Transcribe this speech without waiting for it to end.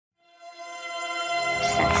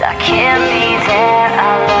I can't be there.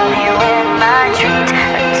 I love you in my dreams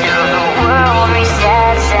until the world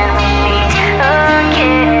resets and we meet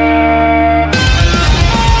again.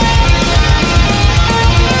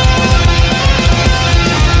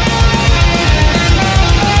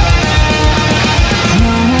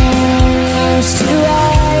 Used to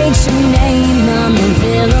write your name on my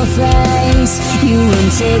pillow face. You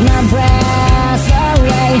wouldn't take my breath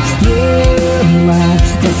away. You are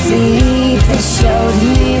the thief that showed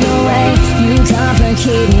me the way. You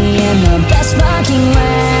complicate me in the best fucking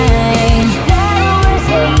way. That was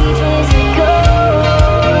ages ago.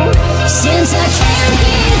 Since I can't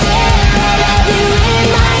be there, I love you in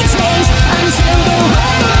my dreams until the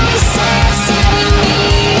world resets and we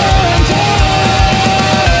meet again.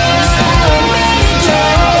 So I'm ready to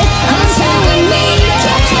go until we meet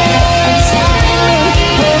again.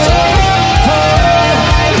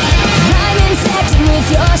 I'm infected with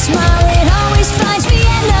your smile.